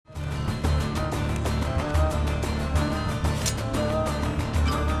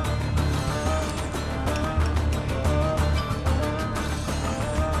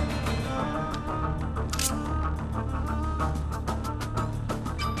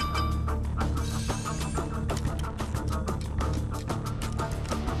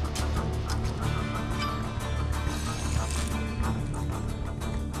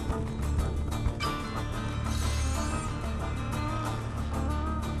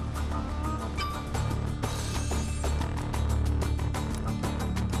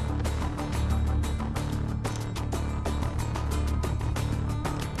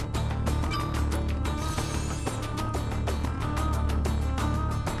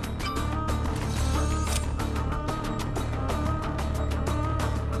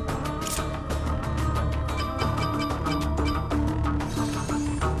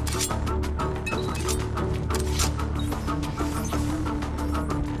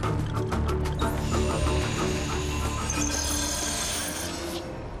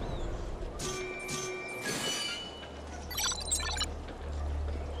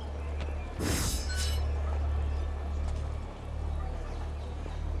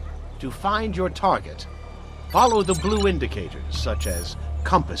To find your target, follow the blue indicators, such as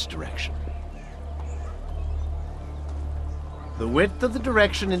compass direction. The width of the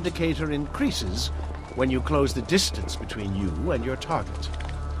direction indicator increases when you close the distance between you and your target.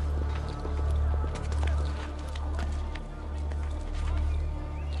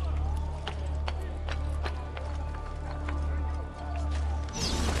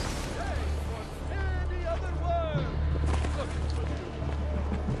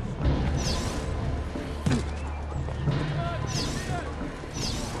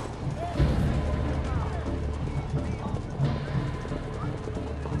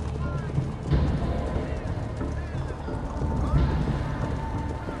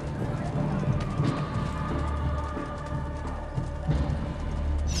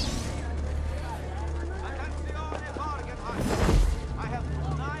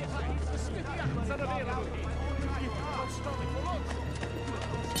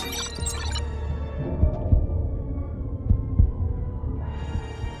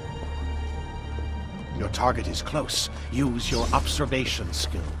 Your target is close. Use your observation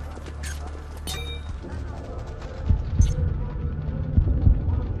skill.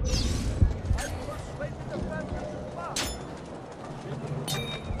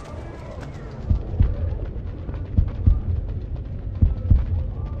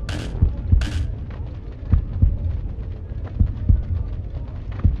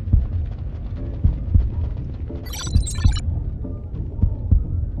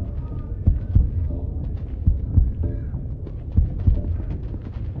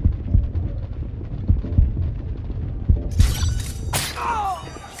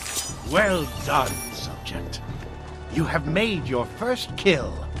 Well done, subject. You have made your first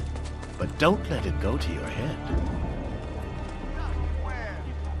kill, but don't let it go to your head.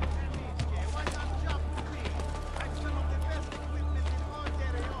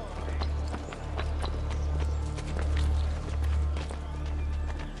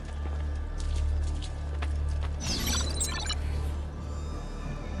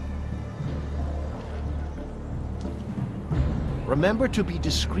 Remember to be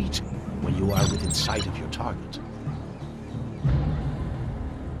discreet when you are within sight of your target.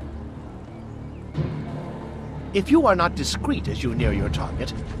 If you are not discreet as you near your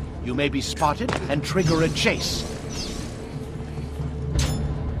target, you may be spotted and trigger a chase.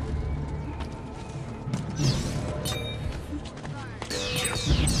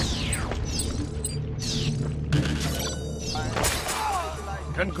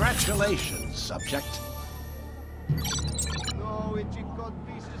 Congratulations, subject.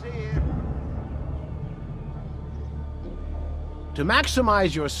 To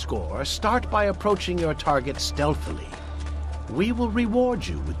maximize your score, start by approaching your target stealthily. We will reward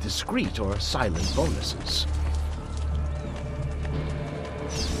you with discreet or silent bonuses.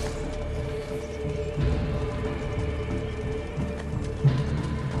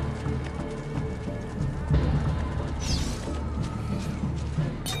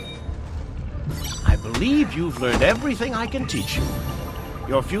 I believe you've learned everything I can teach you.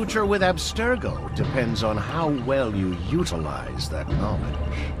 Your future with Abstergo depends on how well you utilize that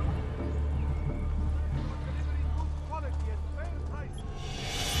knowledge.